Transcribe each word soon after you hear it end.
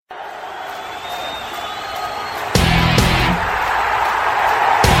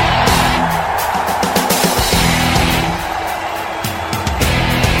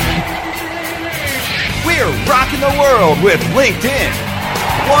the world with LinkedIn.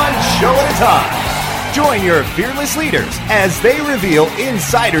 One show at a time. Join your fearless leaders as they reveal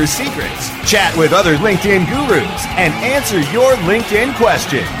insider secrets, chat with other LinkedIn gurus, and answer your LinkedIn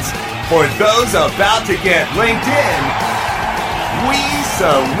questions. For those about to get LinkedIn, we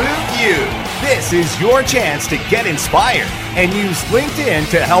salute you. This is your chance to get inspired and use LinkedIn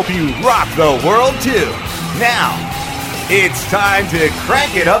to help you rock the world too. Now, it's time to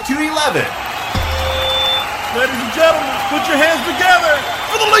crank it up to 11. Ladies and gentlemen, put your hands together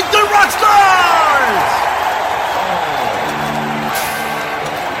for the LinkedIn Rockstars!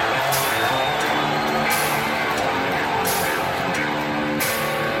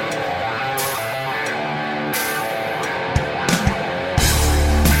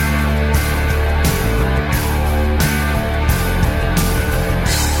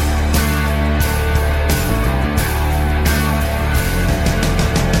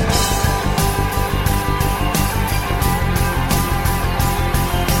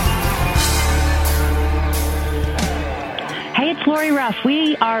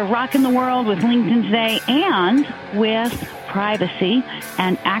 We are rocking the world with LinkedIn today and with privacy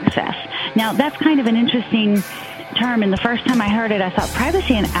and access. Now, that's kind of an interesting term, and the first time I heard it, I thought,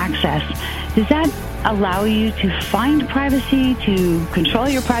 privacy and access, does that allow you to find privacy, to control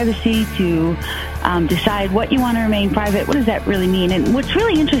your privacy, to decide what you want to remain private? What does that really mean? And what's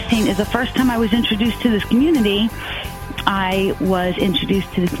really interesting is the first time I was introduced to this community, I was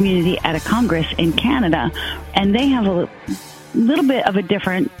introduced to the community at a Congress in Canada, and they have a little bit of a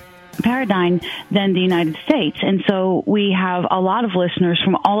different paradigm than the United States. And so we have a lot of listeners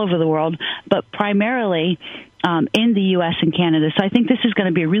from all over the world, but primarily in the U.S. and Canada. So I think this is going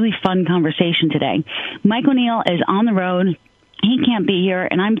to be a really fun conversation today. Mike O'Neill is on the road. He can't be here,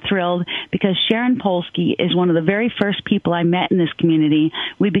 and I'm thrilled because Sharon Polsky is one of the very first people I met in this community.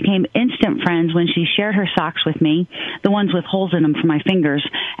 We became instant friends when she shared her socks with me, the ones with holes in them for my fingers,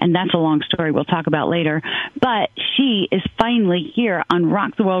 and that's a long story we'll talk about later. But she is finally here on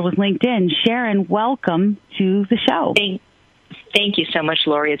Rock the World with LinkedIn. Sharon, welcome to the show. Thank you so much,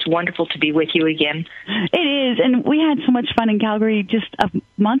 Lori. It's wonderful to be with you again. It is, and we had so much fun in Calgary just a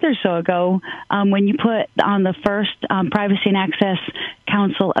month or so ago when you put on the first Privacy and Access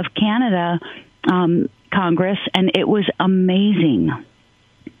Council of Canada Congress, and it was amazing.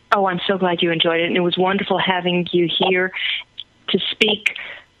 Oh, I'm so glad you enjoyed it, and it was wonderful having you here to speak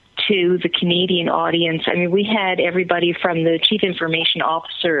to the Canadian audience. I mean, we had everybody from the Chief Information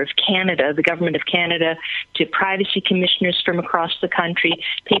Officer of Canada, the Government of Canada, to privacy commissioners from across the country,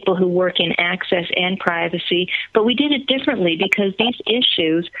 people who work in access and privacy. But we did it differently because these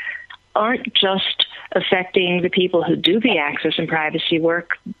issues aren't just affecting the people who do the access and privacy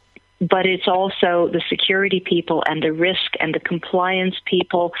work, but it's also the security people and the risk and the compliance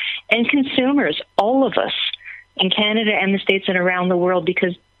people and consumers, all of us in Canada and the States and around the world,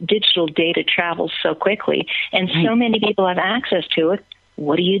 because digital data travels so quickly and so many people have access to it.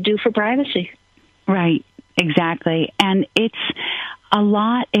 What do you do for privacy? Right, exactly. And it's a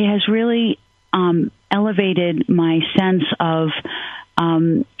lot. It has really elevated my sense of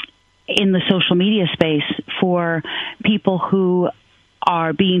in the social media space for people who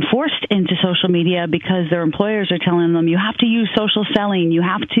are being forced into social media because their employers are telling them you have to use social selling, you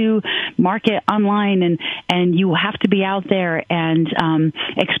have to market online, and you have to be out there and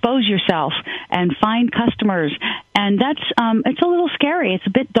expose yourself and find customers. And that's it's a little scary. It's a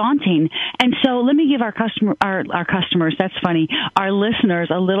bit daunting. And so let me give our customers, that's funny, our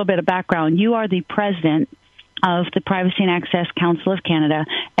listeners a little bit of background. You are the president of the Privacy and Access Council of Canada,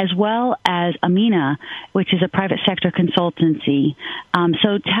 as well as AMINA, which is a private sector consultancy.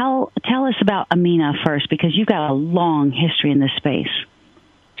 So tell us about AMINA first, because you've got a long history in this space.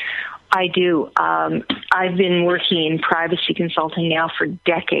 I do. I've been working in privacy consulting now for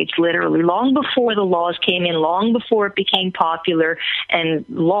decades, literally, long before the laws came in, long before it became popular, and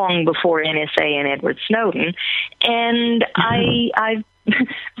long before NSA and Edward Snowden. And I've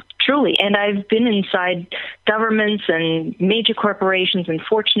truly, and I've been inside governments and major corporations and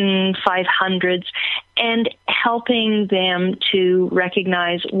Fortune 500s and helping them to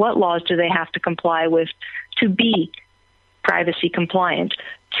recognize what laws do they have to comply with to be privacy compliant,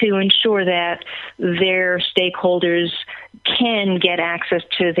 to ensure that their stakeholders can get access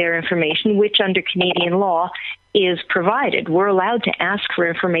to their information, which under Canadian law is provided. We're allowed to ask for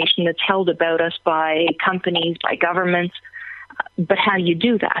information that's held about us by companies, by governments, but how do you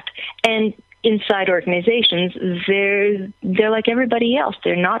do that? And inside organizations, they're like everybody else.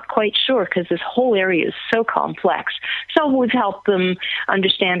 They're not quite sure because this whole area is so complex. So we've helped them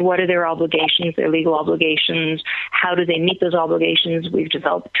understand what are their obligations, their legal obligations, how do they meet those obligations. We've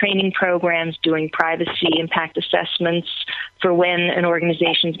developed training programs, doing privacy impact assessments for when an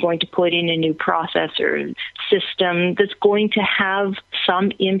organization is going to put in a new process or system that's going to have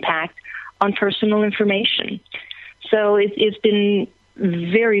some impact on personal information. So it's been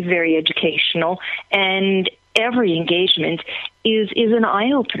very, very educational, and every engagement is an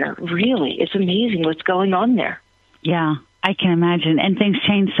eye-opener, really. It's amazing what's going on there. Yeah, I can imagine, and things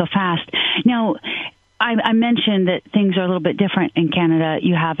change so fast. Now, I mentioned that things are a little bit different in Canada.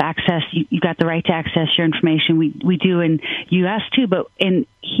 You have access, you got the right to access your information. We do in U.S. too, but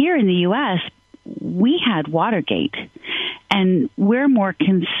here in the U.S., we had Watergate, and we're more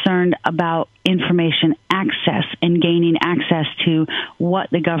concerned about information access and gaining access to what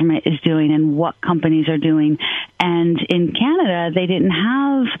the government is doing and what companies are doing. And in Canada, they didn't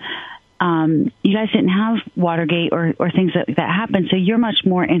have, you guys didn't have Watergate or things that happened, so you're much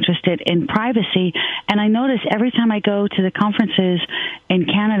more interested in privacy. And I notice every time I go to the conferences in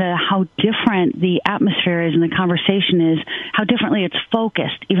Canada how different the atmosphere is and the conversation is, how differently it's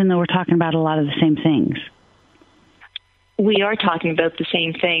focused, even though we're talking about a lot of the same things. We are talking about the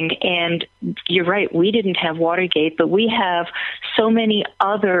same thing, and you're right, we didn't have Watergate, but we have so many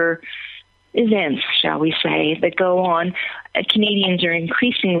other events, shall we say, that go on. Canadians are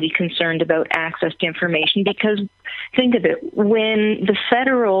increasingly concerned about access to information because, think of it, when the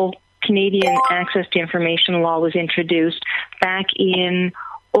federal Canadian Access to Information Law was introduced back in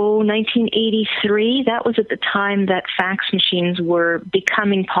 1983, that was at the time that fax machines were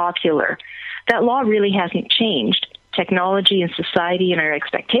becoming popular. That law really hasn't changed. Technology and society and our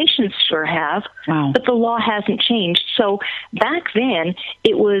expectations sure have, but the law hasn't changed. So back then,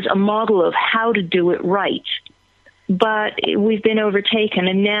 it was a model of how to do it right. But we've been overtaken,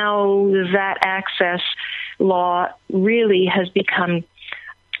 and now that access law really has become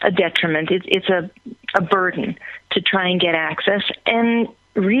a detriment. It's a burden to try and get access. And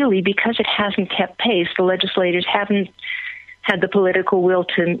really, because it hasn't kept pace, the legislators haven't had the political will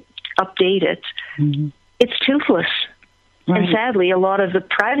to update it. Mm-hmm. It's toothless. Right. And sadly, a lot of the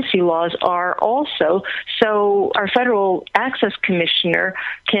privacy laws are also. So our federal access commissioner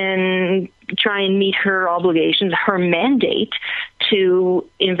can try and meet her obligations, her mandate to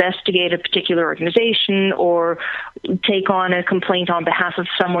investigate a particular organization or take on a complaint on behalf of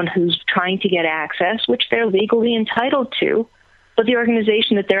someone who's trying to get access, which they're legally entitled to. But the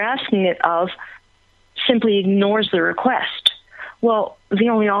organization that they're asking it of simply ignores the request. Well, the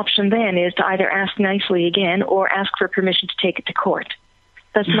only option then is to either ask nicely again or ask for permission to take it to court.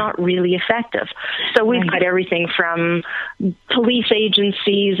 That's not really effective. So we've got everything from police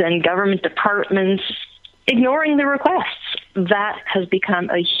agencies and government departments ignoring the requests. That has become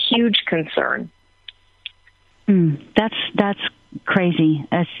a huge concern. That's crazy.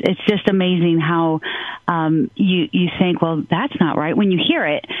 It's just amazing how you think, well, that's not right when you hear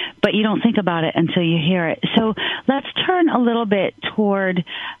it, but you don't think about it until you hear it. So let's turn a little bit toward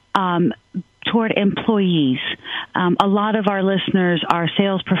employees. A lot of our listeners are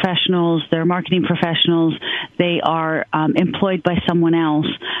sales professionals, they're marketing professionals, they are employed by someone else,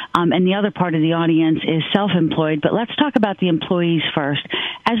 and the other part of the audience is self-employed. But let's talk about the employees first.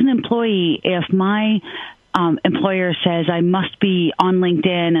 As an employee, if my employer says I must be on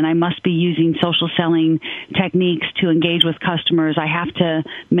LinkedIn and I must be using social selling techniques to engage with customers, I have to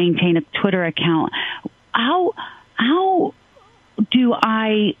maintain a Twitter account. How do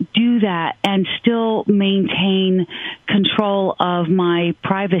I do that and still maintain control of my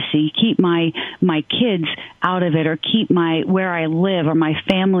privacy, keep my kids out of it, or keep where I live or my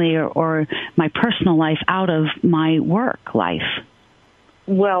family or my personal life out of my work life?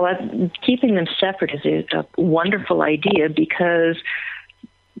 Well, keeping them separate is a wonderful idea because,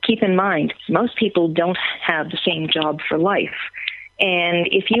 keep in mind, most people don't have the same job for life. And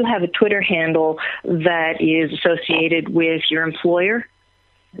if you have a Twitter handle that is associated with your employer,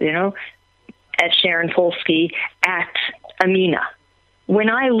 at Sharon Polsky, at AMINA, when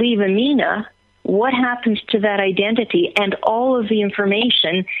I leave AMINA, what happens to that identity and all of the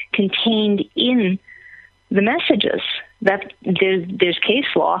information contained in the messages? That there's case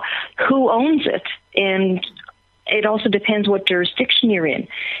law. Who owns it? And it also depends what jurisdiction you're in.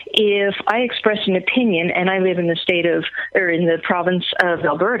 If I express an opinion and I live in the province of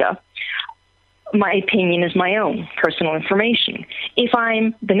Alberta, my opinion is my own personal information. If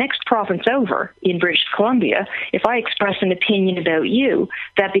I'm the next province over in British Columbia, if I express an opinion about you,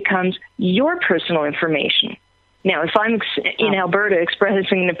 that becomes your personal information. Now, if I'm in Alberta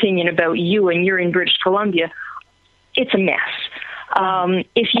expressing an opinion about you and you're in British Columbia, it's a mess.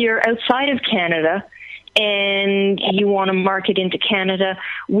 If you're outside of Canada and you want to market into Canada,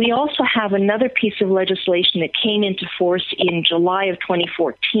 we also have another piece of legislation that came into force in July of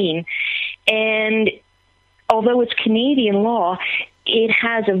 2014. And although it's Canadian law, it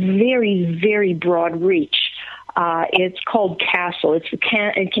has a very, very broad reach. It's called CASL. It's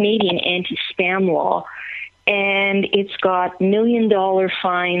the Canadian Anti-Spam Law. And it's got $1 million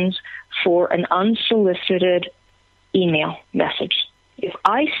fines for an unsolicited email message. If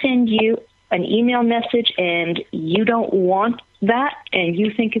I send you an email message and you don't want that and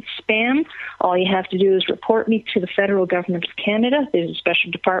you think it's spam, all you have to do is report me to the federal government of Canada. There's a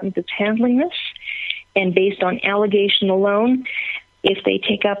special department that's handling this. And based on allegation alone, if they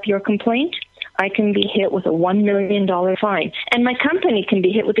take up your complaint, I can be hit with a $1 million fine. And my company can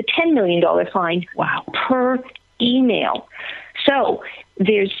be hit with a $10 million fine per email. So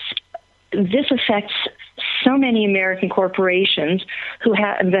this affects so many American corporations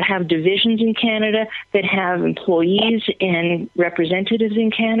that have divisions in Canada, that have employees and representatives in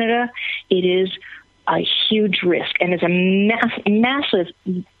Canada. It is a huge risk, and it's a massive,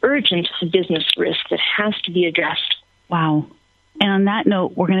 urgent business risk that has to be addressed. Wow. And on that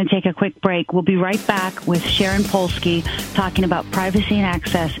note, we're going to take a quick break. We'll be right back with Sharon Polsky talking about privacy and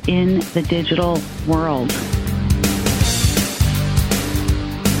access in the digital world.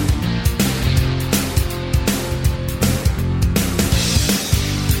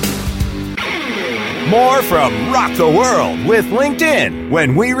 More from Rock the World with LinkedIn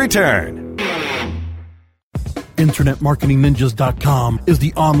when we return. InternetMarketingNinjas.com is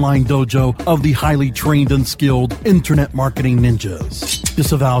the online dojo of the highly trained and skilled Internet Marketing Ninjas.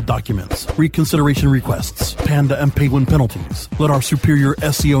 Disavow documents, reconsideration requests, Panda and Penguin penalties. Let our superior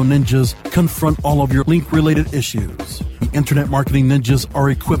SEO ninjas confront all of your link-related issues. The Internet Marketing Ninjas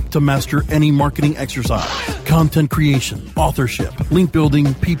are equipped to master any marketing exercise, content creation, authorship, link building,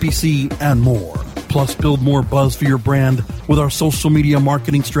 PPC, and more. Plus, build more buzz for your brand with our social media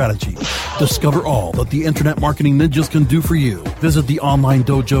marketing strategy. Discover all that the Internet Marketing Ninjas can do for you. Visit the online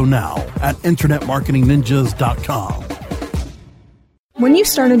dojo now at InternetMarketingNinjas.com. When you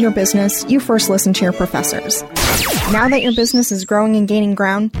started your business, you first listened to your professors. Now that your business is growing and gaining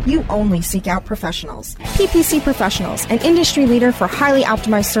ground, you only seek out professionals. PPC Professionals, an industry leader for highly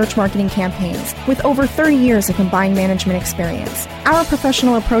optimized search marketing campaigns with over 30 years of combined management experience. Our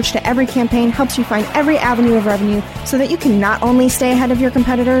professional approach to every campaign helps you find every avenue of revenue so that you can not only stay ahead of your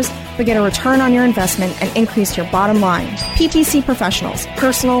competitors, but get a return on your investment and increase your bottom line. PPC Professionals,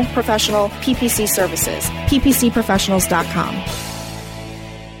 personal, professional, PPC services. PPCprofessionals.com.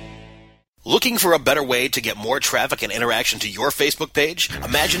 Looking for a better way to get more traffic and interaction to your Facebook page?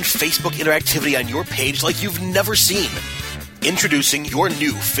 Imagine Facebook interactivity on your page like you've never seen. Introducing your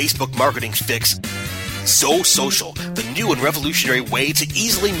new Facebook marketing fix, So Social, the new and revolutionary way to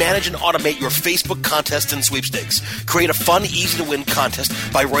easily manage and automate your Facebook contests and sweepstakes. Create a fun, easy-to-win contest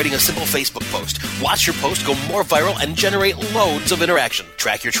by writing a simple Facebook post. Watch your post go more viral and generate loads of interaction.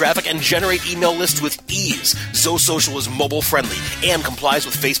 Track your traffic and generate email lists with ease. So Social is mobile-friendly and complies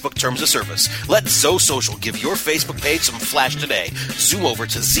with Facebook terms of service. Let So Social give your Facebook page some flash today. Zoom over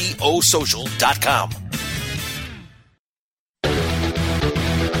to ZOSocial.com.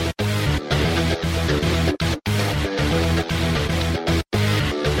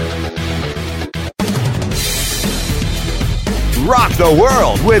 Rock the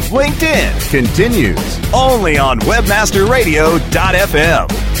World with LinkedIn continues only on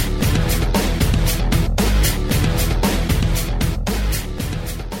webmasterradio.fm.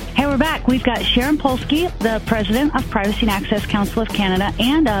 Hey, we're back. We've got Sharon Polsky, the president of Privacy and Access Council of Canada,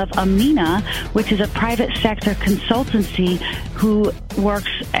 and of AMINA, which is a private sector consultancy who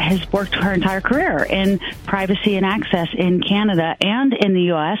has worked her entire career in privacy and access in Canada and in the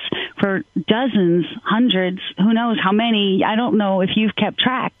U.S. for dozens, hundreds, who knows how many. I don't know if you've kept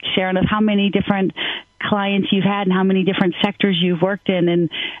track, Sharon, of how many different clients you've had and how many different sectors you've worked in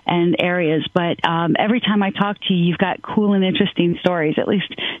and areas. But every time I talk to you, you've got cool and interesting stories, at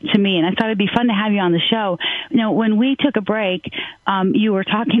least to me. And I thought it'd be fun to have you on the show. You know, when we took a break, you were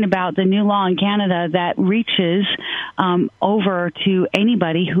talking about the new law in Canada that reaches over to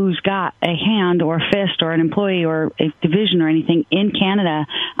anybody who's got a hand or a fist or an employee or a division or anything in Canada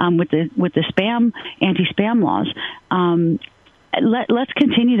with the anti-spam laws. Let's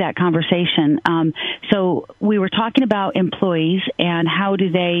continue that conversation. So we were talking about employees and how do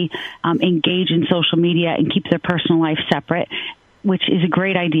they engage in social media and keep their personal life separate. which is a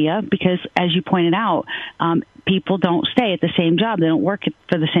great idea because, as you pointed out, people don't stay at the same job. They don't work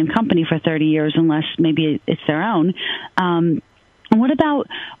for the same company for 30 years unless maybe it's their own. What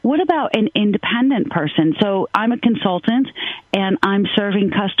about an independent person? So I'm a consultant and I'm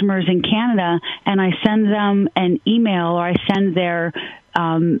serving customers in Canada, and I send them an email, or I send their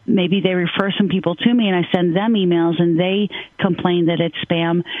maybe they refer some people to me and I send them emails and they complain that it's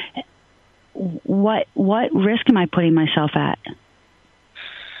spam. What risk am I putting myself at?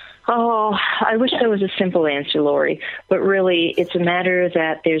 Oh, I wish there was a simple answer, Lori, but really it's a matter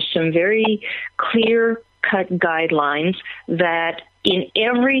that there's some very clear-cut guidelines that in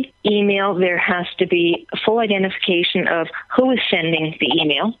every email there has to be a full identification of who is sending the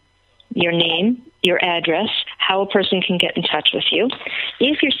email, your name, your address, how a person can get in touch with you.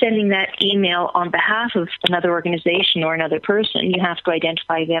 If you're sending that email on behalf of another organization or another person, you have to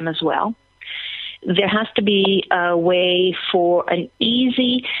identify them as well. There has to be a way, for an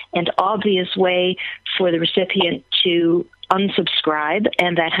easy and obvious way for the recipient to unsubscribe,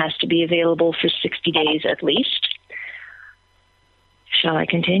 and that has to be available for 60 days at least. Shall I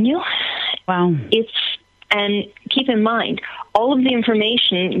continue? Wow. And keep in mind, all of the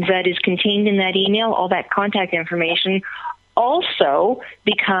information that is contained in that email, all that contact information, also,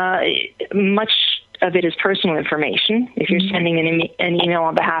 because much of it is personal information. If you're sending an email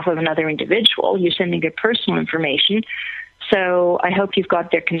on behalf of another individual, you're sending their personal information. So I hope you've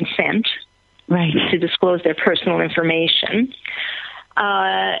got their consent to disclose their personal information.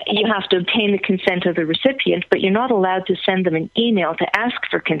 You have to obtain the consent of the recipient, but you're not allowed to send them an email to ask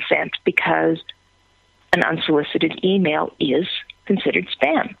for consent because an unsolicited email is considered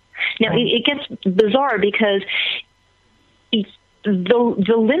spam. Now, it gets bizarre because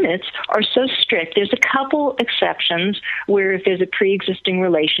the limits are so strict. There's a couple exceptions where if there's a pre-existing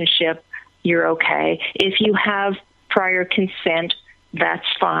relationship, you're okay. If you have prior consent, that's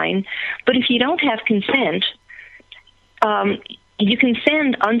fine. But if you don't have consent, you can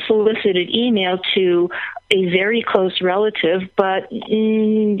send unsolicited email to a very close relative, but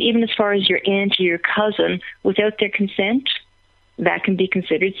even as far as your aunt or your cousin, without their consent, that can be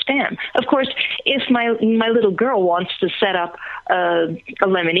considered spam. Of course, if my little girl wants to set up a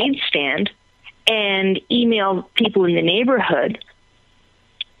lemonade stand and email people in the neighborhood,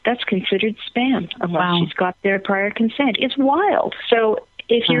 that's considered spam unless she's got their prior consent. It's wild. So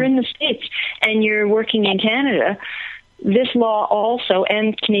if you're in the States and you're working in Canada, this law also,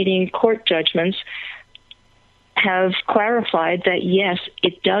 and Canadian court judgments, have clarified that, yes,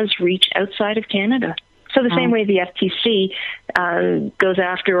 it does reach outside of Canada. So the same way the FTC goes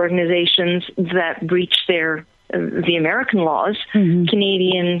after organizations that breach the American laws,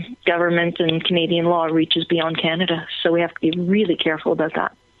 Canadian government and Canadian law reaches beyond Canada. So we have to be really careful about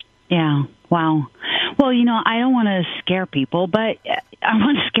that. Yeah. Wow. Well, I don't want to scare people, but I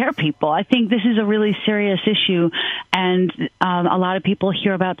want to scare people. I think this is a really serious issue, and a lot of people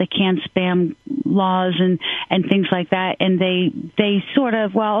hear about the canned spam laws and things like that, and they sort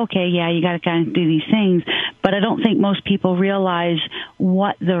of, you got to kind of do these things, but I don't think most people realize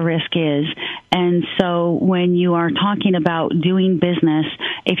what the risk is. And so when you are talking about doing business,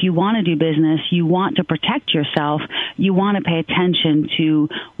 if you want to do business, you want to protect yourself, you want to pay attention to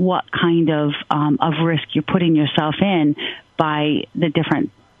what kind of risk you're putting yourself in by the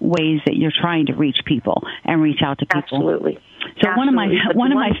different ways that you're trying to reach people and reach out to people. Absolutely. So one of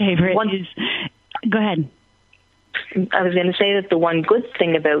my favorite is, go ahead. I was going to say that the one good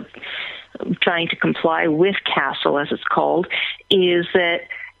thing about trying to comply with CASL, as it's called, is that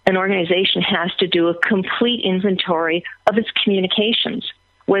an organization has to do a complete inventory of its communications,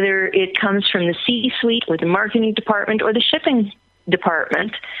 whether it comes from the C-suite or the marketing department or the shipping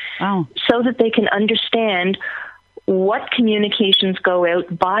department, so that they can understand what communications go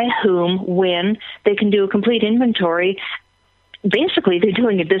out, by whom, when. They can do a complete inventory. Basically, they're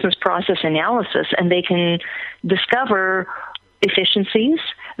doing a business process analysis, and they can discover efficiencies.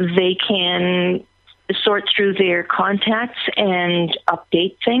 They can sort through their contacts and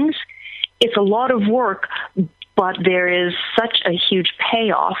update things. It's a lot of work, but there is such a huge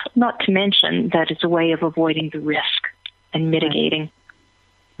payoff, not to mention that it's a way of avoiding the risk and mitigating.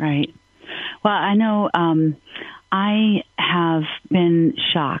 Right. Well, I know I have been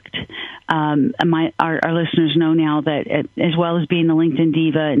shocked. Our listeners know now that as well as being the LinkedIn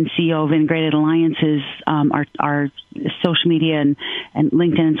diva and CEO of Integrated Alliances, our social media and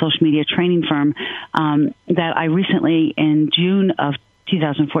LinkedIn and social media training firm, that I recently, in June of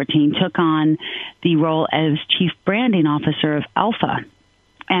 2014, took on the role as Chief Branding Officer of Alpha.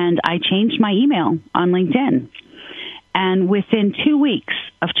 And I changed my email on LinkedIn. And within 2 weeks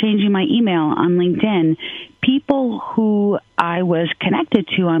of changing my email on LinkedIn, people who I was connected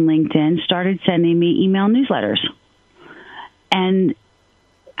to on LinkedIn started sending me email newsletters. And,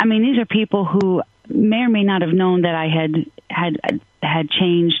 I mean, these are people who may or may not have known that I had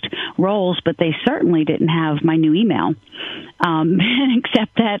changed roles, but they certainly didn't have my new email,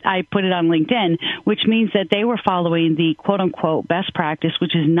 except that I put it on LinkedIn, which means that they were following the quote-unquote best practice,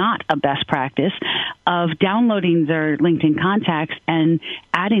 which is not a best practice, of downloading their LinkedIn contacts and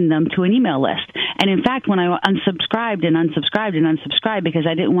adding them to an email list. And in fact, when I unsubscribed because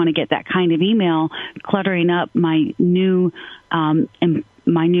I didn't want to get that kind of email cluttering up my new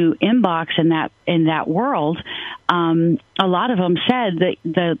inbox in that world, a lot of them said that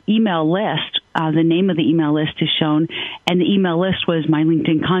the email list, the name of the email list is shown, and the email list was my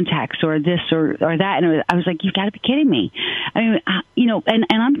LinkedIn contacts or this or that, and I was like, you've got to be kidding me. I mean, and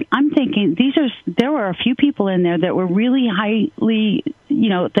I'm thinking there were a few people in there that were really highly,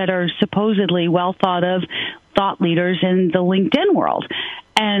 that are supposedly well thought of thought leaders in the LinkedIn world.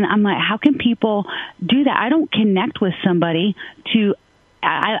 And I'm like, how can people do that? I don't connect with somebody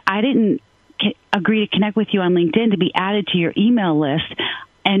I didn't agree to connect with you on LinkedIn to be added to your email list.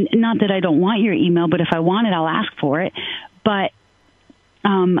 And not that I don't want your email, but if I want it, I'll ask for it. But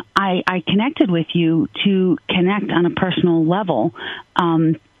I connected with you to connect on a personal level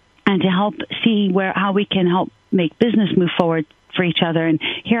and to help see how we can help make business move forward for each other. And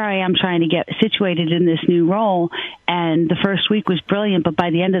here I am trying to get situated in this new role. And the first week was brilliant, but by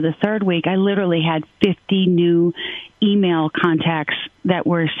the end of the third week, I literally had 50 new email contacts that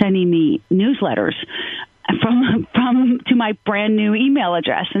were sending me newsletters to my brand new email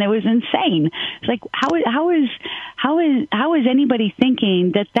address, and it was insane. It's like, how is anybody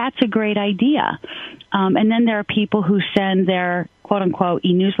thinking that that's a great idea? And then there are people who send their quote unquote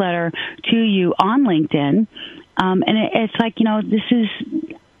e-newsletter to you on LinkedIn. And it's like,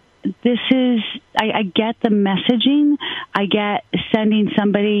 I get the messaging. I get sending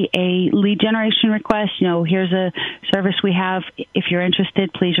somebody a lead generation request. Here's a service we have. If you're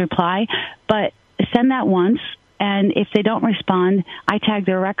interested, please reply. But send that once. And if they don't respond, I tag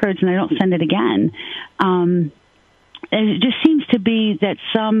their records and I don't send it again. And it just seems to be that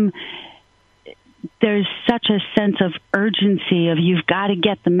there's such a sense of urgency of you've got to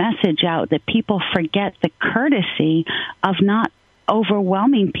get the message out that people forget the courtesy of not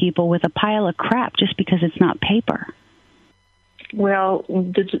overwhelming people with a pile of crap just because it's not paper. Well,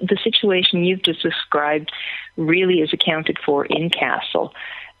 the situation you've just described really is accounted for in Castle.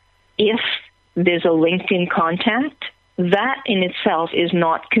 If there's a LinkedIn contact, that in itself is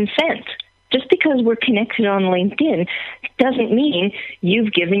not consent. Just because we're connected on LinkedIn doesn't mean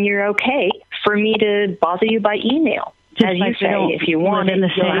you've given your okay for me to bother you by email. Just as like you say, if you want it,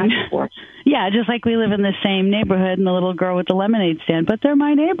 you'll ask for it. Yeah, just like we live in the same neighborhood and the little girl with the lemonade stand, but they're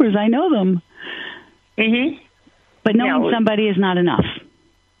my neighbors. I know them. Mm-hmm. But knowing somebody is not enough.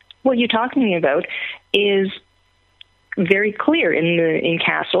 What you're talking about is very clear in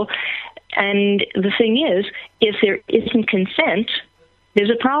Castle. And the thing is, if there isn't consent, there's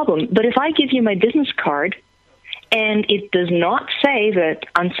a problem. But if I give you my business card and it does not say that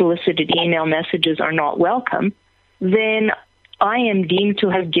unsolicited email messages are not welcome, then I am deemed to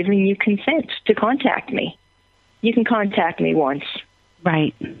have given you consent to contact me. You can contact me once.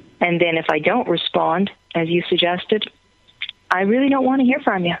 Right. And then if I don't respond, as you suggested, I really don't want to hear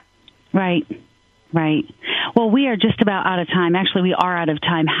from you. Right. Right. Well, we are just about out of time. Actually, we are out of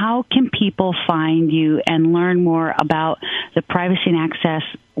time. How can people find you and learn more about the privacy and access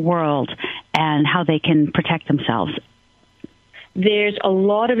world and how they can protect themselves? There's a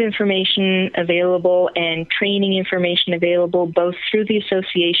lot of information available and training information available both through the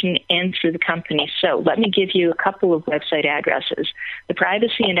association and through the company. So let me give you a couple of website addresses. The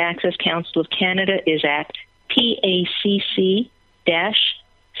Privacy and Access Council of Canada is at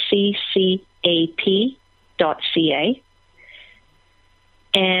PACC-CCAP.ca.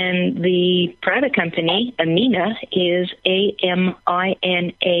 And the private company, AMINA, is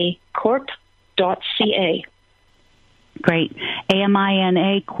AMINA Corp.ca. Great.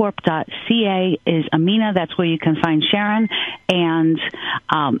 AMINAcorp.ca is AMINA. That's where you can find Sharon and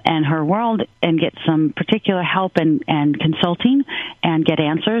her world and get some particular help and consulting and get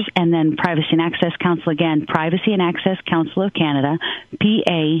answers. And then Privacy and Access Council, again, Privacy and Access Council of Canada,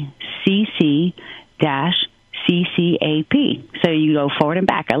 PACC-CCAP. So you go forward and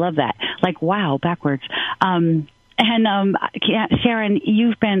back. I love that. Like, wow, backwards. Sharon,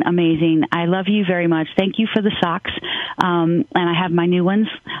 you've been amazing. I love you very much. Thank you for the socks. And I have my new ones.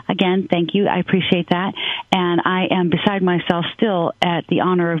 Again, thank you. I appreciate that. And I am beside myself still at the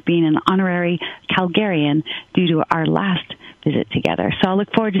honor of being an honorary Calgarian due to our last visit together. So I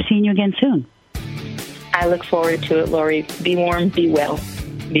look forward to seeing you again soon. I look forward to it, Lori. Be warm, be well,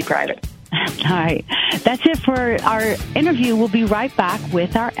 be private. All right. That's it for our interview. We'll be right back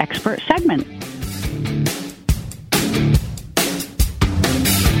with our expert segment.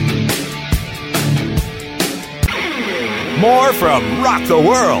 More from Rock the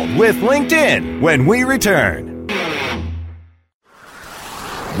World with LinkedIn when we return.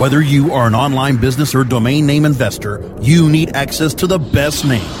 Whether you are an online business or domain name investor, you need access to the best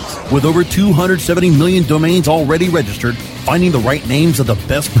names. With over 270 million domains already registered, finding the right names at the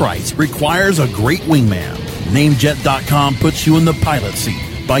best price requires a great wingman. Namejet.com puts you in the pilot seat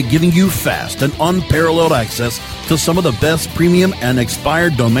by giving you fast and unparalleled access to some of the best premium and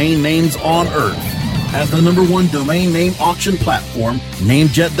expired domain names on earth. As the #1 domain name auction platform,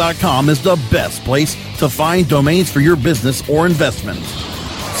 Namejet.com is the best place to find domains for your business or investment.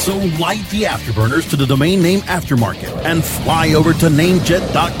 So light the afterburners to the domain name aftermarket and fly over to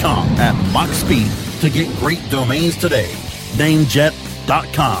Namejet.com at Mach speed to get great domains today.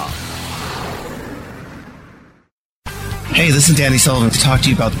 Namejet.com. Hey, this is Danny Sullivan to talk to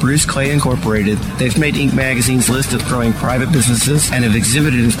you about Bruce Clay Incorporated. They've made Inc. Magazine's list of growing private businesses and have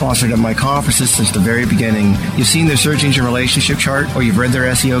exhibited and sponsored at my conferences since the very beginning. You've seen their search engine relationship chart, or you've read their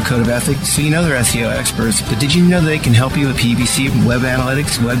SEO code of ethics, so you know they're SEO experts. But did you know they can help you with PPC, web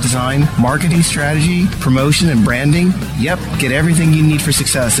analytics, web design, marketing strategy, promotion, and branding? Yep, get everything you need for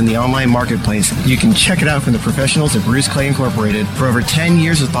success in the online marketplace. You can check it out from the professionals at Bruce Clay Incorporated. For over 10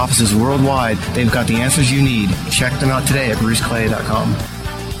 years with offices worldwide, they've got the answers you need. Check them out today at bruceclay.com.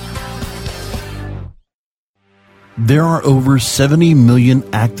 There are over 70 million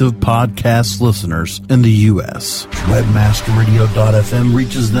active podcast listeners in the U.S. Webmasterradio.fm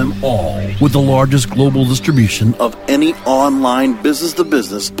reaches them all with the largest global distribution of any online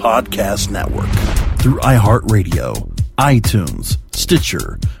business-to-business podcast network. Through iHeartRadio, iTunes,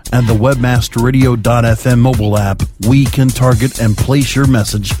 Stitcher, and the Webmasterradio.fm mobile app, we can target and place your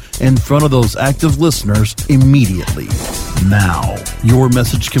message in front of those active listeners immediately. Now, your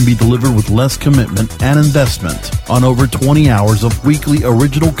message can be delivered with less commitment and investment on over 20 hours of weekly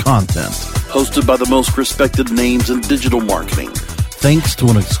original content, hosted by the most respected names in digital marketing, thanks to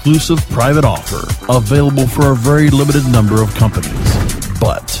an exclusive private offer available for a very limited number of companies.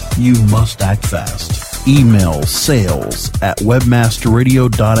 But you must act fast. Email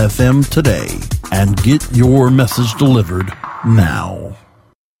sales@webmasterradio.fm today and get your message delivered now.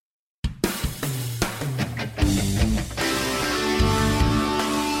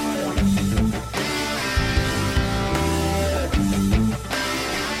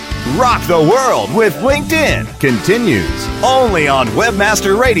 Rock the World with LinkedIn continues only on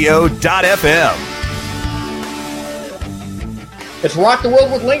webmasterradio.fm. It's Rock the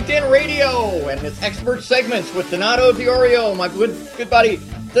World with LinkedIn Radio, and it's expert segments with Donato Diorio, my good buddy.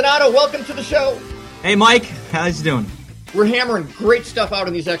 Donato, welcome to the show. Hey, Mike. How's you doing? We're hammering great stuff out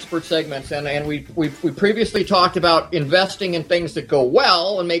in these expert segments, and we previously talked about investing in things that go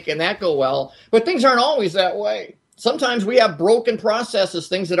well and making that go well, but things aren't always that way. Sometimes we have broken processes,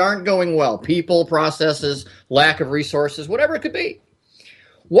 things that aren't going well, people, processes, lack of resources, whatever it could be.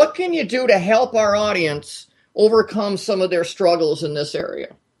 What can you do to help our audience overcome some of their struggles in this area?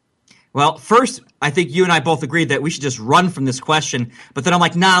 Well, first, I think you and I both agreed that we should just run from this question. But then I'm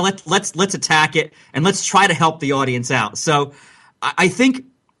like, nah, let's attack it and let's try to help the audience out. So I think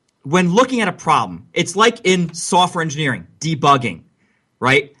when looking at a problem, it's like in software engineering, debugging,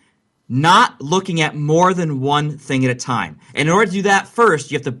 right? Not looking at more than one thing at a time. And in order to do that,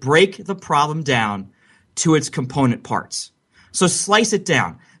 first, you have to break the problem down to its component parts. So slice it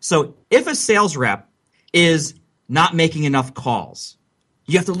down. So if a sales rep is not making enough calls,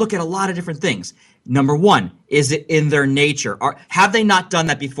 you have to look at a lot of different things. Number one, is it in their nature? Have they not done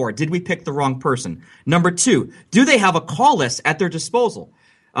that before? Did we pick the wrong person? Number two, do they have a call list at their disposal?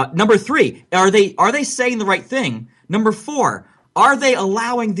 Number three, are they saying the right thing? Number four, are they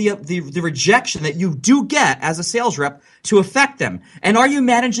allowing the rejection that you do get as a sales rep to affect them? And are you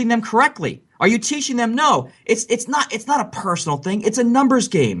managing them correctly? Are you teaching them? No, it's not a personal thing. It's a numbers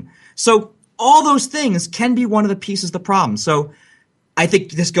game. So all those things can be one of the pieces of the problem. So I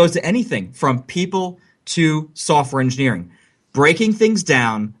think this goes to anything from people to software engineering. Breaking things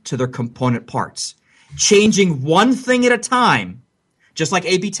down to their component parts. Changing one thing at a time, just like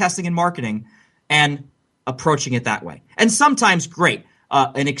A/B testing in marketing, and approaching it that way. And sometimes, great,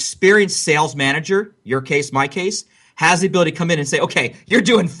 an experienced sales manager, your case, my case, has the ability to come in and say, okay, you're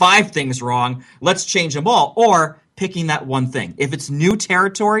doing 5 things wrong, let's change them all. Or picking that one thing. If it's new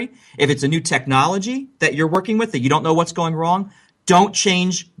territory, if it's a new technology that you're working with that you don't know what's going wrong, don't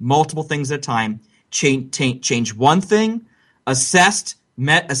change multiple things at a time. Change one thing, assess,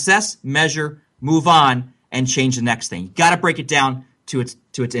 measure, move on, and change the next thing. You got to break it down to its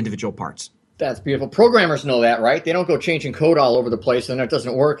individual parts. That's beautiful. Programmers know that, right? They don't go changing code all over the place and it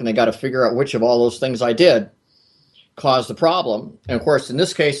doesn't work, and they got to figure out which of all those things I did caused the problem. And of course, in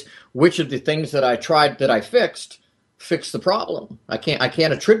this case, which of the things that I tried that I fixed the problem. I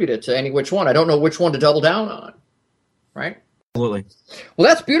can't attribute it to any which one. I don't know which one to double down on, right? Absolutely. Well,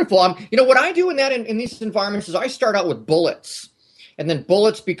 that's beautiful. What I do in these environments is I start out with bullets. And then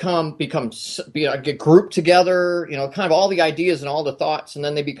bullets get grouped together, kind of all the ideas and all the thoughts, and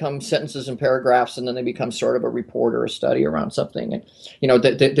then they become sentences and paragraphs, and then they become sort of a report or a study around something. And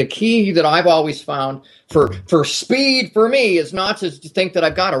the key that I've always found for speed for me is not to think that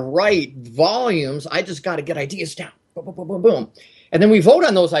I've got to write volumes. I just got to get ideas down. Boom, boom, boom, boom, boom. And then we vote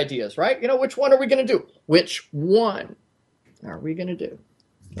on those ideas, right? Which one are we going to do? Which one are we going to do?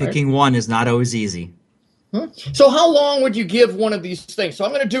 Picking one is not always easy. So how long would you give one of these things? So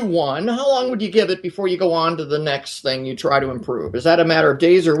I'm going to do one. How long would you give it before you go on to the next thing you try to improve? Is that a matter of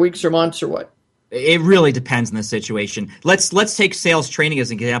days or weeks or months or what? It really depends on the situation. Let's take sales training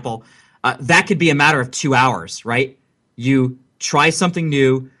as an example. That could be a matter of 2 hours, right? You try something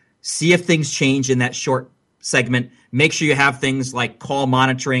new, see if things change in that short segment. Make sure you have things like call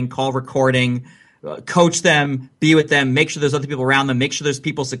monitoring, call recording, coach them, be with them, make sure there's other people around them, make sure there's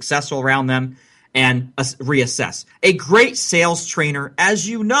people successful around them, and reassess. A great sales trainer, as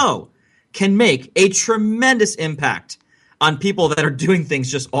you know, can make a tremendous impact on people that are doing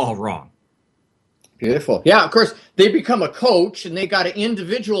things just all wrong. Beautiful. Yeah, of course, they become a coach, and they got to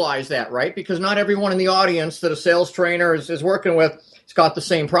individualize that, right? Because not everyone in the audience that a sales trainer is working with has got the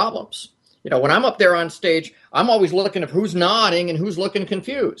same problems. When I'm up there on stage, I'm always looking at who's nodding and who's looking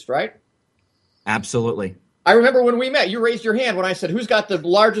confused, right? Absolutely. I remember when we met, you raised your hand when I said, who's got the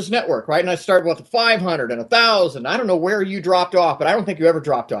largest network, right? And I started with 500 and 1,000. I don't know where you dropped off, but I don't think you ever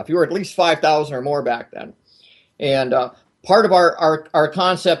dropped off. You were at least 5,000 or more back then. And part of our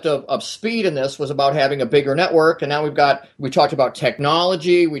concept of speed in this was about having a bigger network. And now we talked about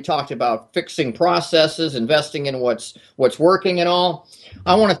technology. We talked about fixing processes, investing in what's working and all.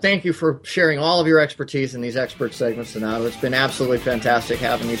 I want to thank you for sharing all of your expertise in these expert segments, Donato. It's been absolutely fantastic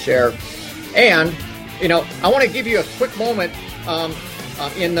having you share. And I want to give you a quick moment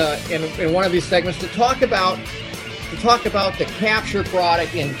in one of these segments to talk about the capture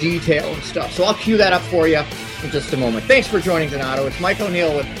product in detail and stuff. So I'll cue that up for you in just a moment. Thanks for joining, Donato. It's Mike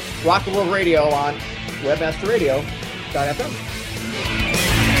O'Neill with Rock the World Radio on webmasterradio.fm.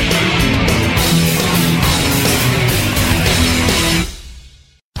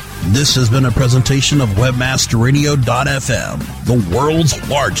 This has been a presentation of webmasterradio.fm, the world's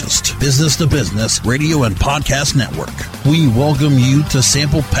largest business-to-business radio and podcast network. We welcome you to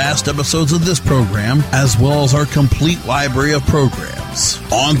sample past episodes of this program, as well as our complete library of programs,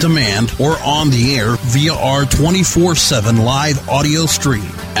 on demand or on the air via our 24/7 live audio stream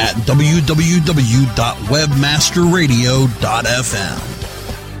at www.webmasterradio.fm.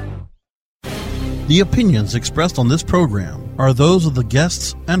 The opinions expressed on this program are those of the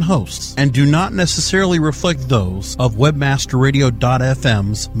guests and hosts and do not necessarily reflect those of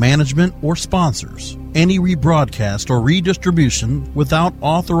webmasterradio.fm's management or sponsors. Any rebroadcast or redistribution without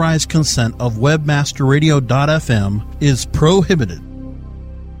authorized consent of webmasterradio.fm is prohibited.